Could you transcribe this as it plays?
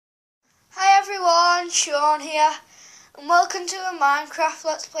everyone, Sean here, and welcome to a Minecraft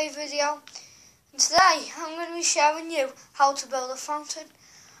Let's Play video. And today I'm going to be showing you how to build a fountain.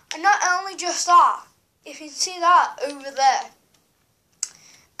 And not only just that, if you can see that over there,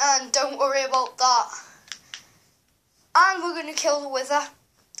 and don't worry about that, and we're going to kill the wither.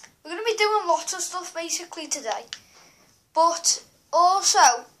 We're going to be doing lots of stuff basically today, but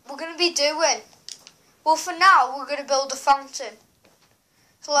also we're going to be doing, well for now we're going to build a fountain.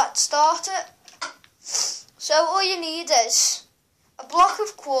 So let's start it. So all you need is a block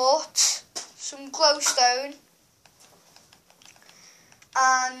of quartz, some glowstone,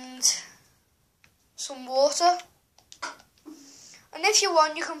 and some water. And if you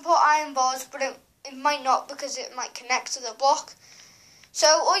want, you can put iron bars, but it might not because it might connect to the block. So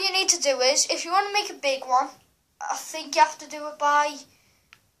all you need to do is, if you want to make a big one, I think you have to do it by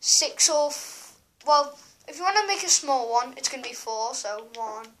 6 or, well, if you want to make a small one, it's going to be 4, so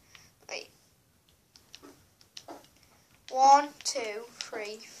 1, 2,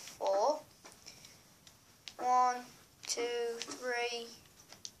 3, 4. 1, 2, 3,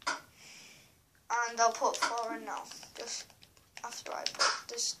 and I'll put 4 in now, just after I put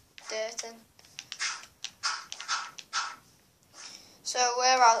this dirt in. So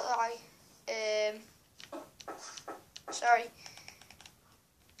where are I? Sorry.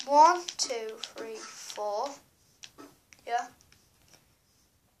 1, 2, 3, 4. Yeah.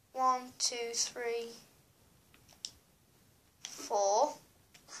 1, 2, 3, 4.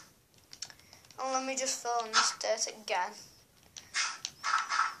 And let me just fill in this dirt again.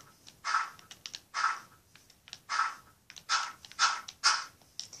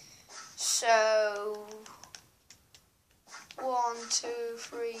 So 1, 2,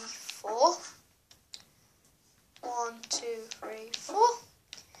 3, 4. 1, 2, 3, 4.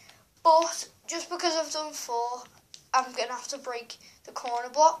 But just because I've done 4, I'm going to have to break the corner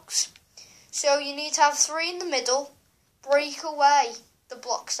blocks. So you need to have 3 in the middle, break away the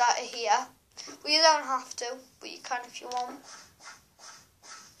blocks that are here. Well, you don't have to, but you can if you want.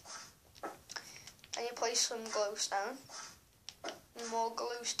 And you place some glowstone, and more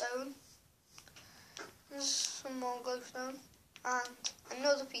glowstone, there's some more glowstone, and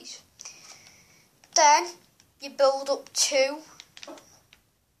another piece. Then you build up 2. You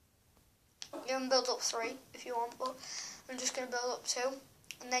can build up 3 if you want, but I'm just going to build up 2.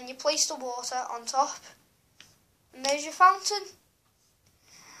 And then you place the water on top, and there's your fountain.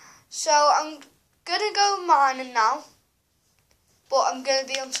 So I'm going to go mining now, but I'm going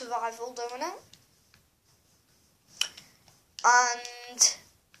to be on survival doing it. And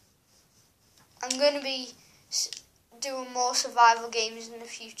I'm going to be doing more survival games in the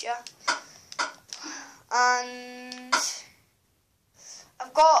future. And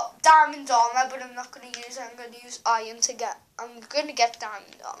I've got diamond armor, but I'm not going to use it. I'm going to use iron to get. I'm going to get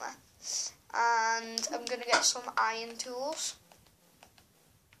diamond armor, and I'm going to get some iron tools.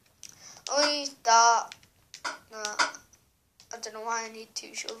 Only that. I don't know why I need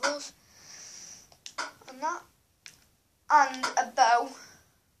 2 shovels, and that, and a bow.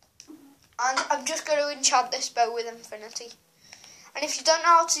 And I'm just going to enchant this bow with infinity. And if you don't know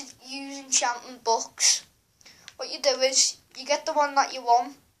how to use enchantment books, what you do is you get the one that you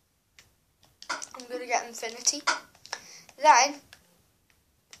want. I'm going to get infinity. Then,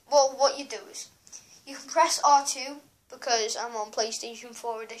 well, what you do is you can press R2 because I'm on PlayStation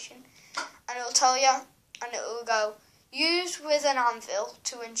 4 edition, and it'll tell you, and it will go, use with an anvil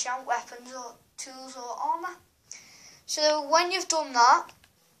to enchant weapons or tools or armor. So when you've done that,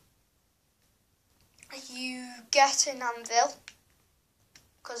 you get an anvil,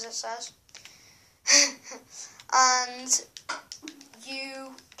 because it says, and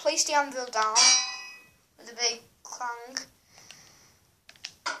you place the anvil down with a big clang,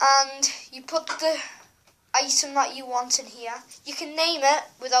 and you put the item that you want in here. You can name it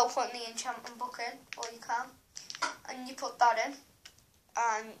without putting the enchantment book in, or you can, and you put that in,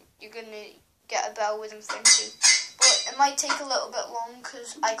 and you're going to get a bell with infinity. But it might take a little bit long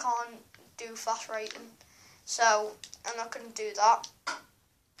because I can't do fast writing, so I'm not going to do that.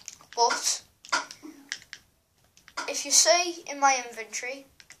 But if you see in my inventory,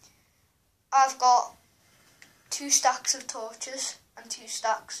 I've got 2 stacks of torches and 2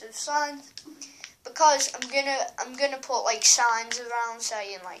 stacks of signs, because I'm gonna put like signs around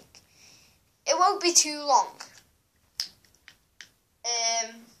saying like it won't be too long.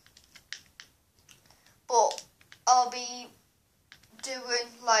 But I'll be doing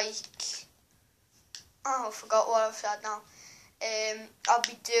like, oh, I forgot what I've said now. I'll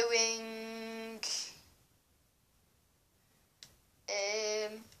be doing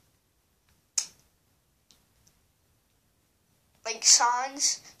like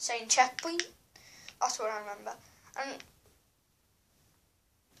signs saying checkpoint. That's what I remember. And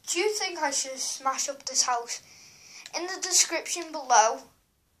do you think I should smash up this house? In the description below,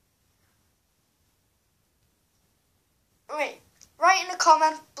 write in a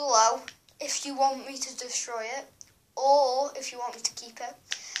comment below if you want me to destroy it or if you want me to keep it.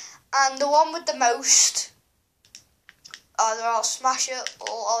 And the one with the most, either I'll smash it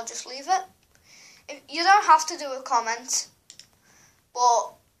or I'll just leave it. You don't have to do a comment,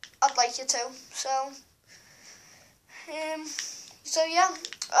 but I'd like you to. So yeah,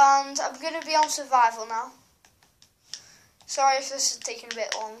 and I'm going to be on survival now. Sorry if this is taking a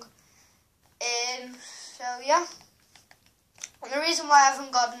bit long. So yeah, and the reason why I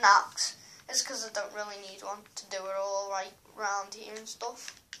haven't got an axe is because I don't really need one to do it all right around here and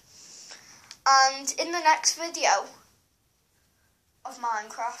stuff. And in the next video of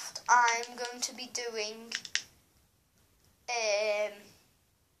Minecraft, I'm going to be doing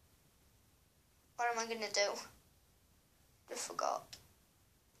what am I going to do? Just forgot.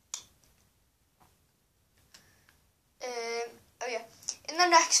 Oh yeah, in the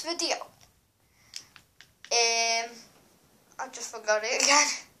next video, I just forgot it again.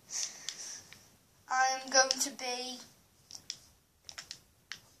 I'm going to be,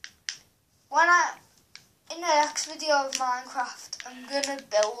 in the next video of Minecraft, I'm going to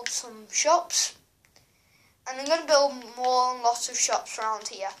build some shops, and I'm going to build more and lots of shops around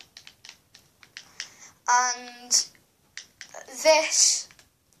here. And this,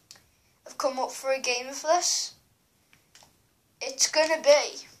 I've come up for a game of this. It's going to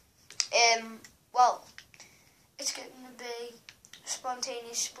be, it's going to be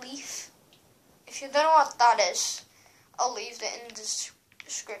spontaneous spleef. If you don't know what that is, I'll leave it in the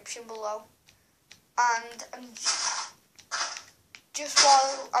description below. And just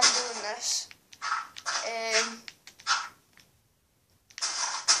while I'm doing this,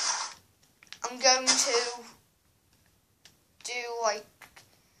 I'm going to do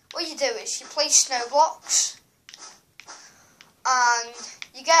what you do is you place snow blocks and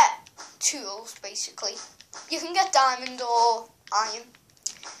you get tools basically. You can get diamond or iron,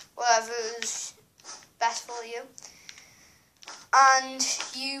 whatever's best for you. And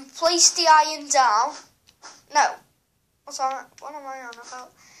you place the iron down. No, what am I on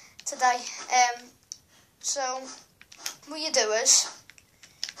about today? So what you do is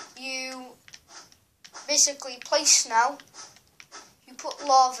you basically place snow. You put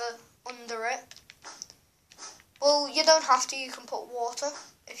lava under it. Well, you don't have to. You can put water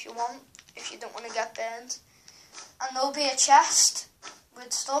if you want, if you don't want to get burned. And there'll be a chest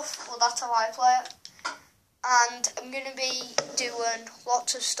with stuff. Well, that's how I play it. And I'm going to be doing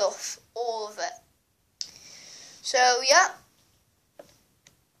lots of stuff, all of it. So, yeah.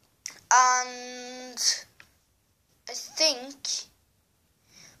 And I think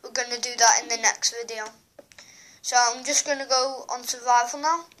we're going to do that in the next video. So I'm just going to go on survival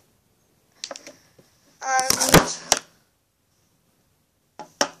now. And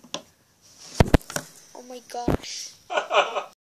oh my gosh.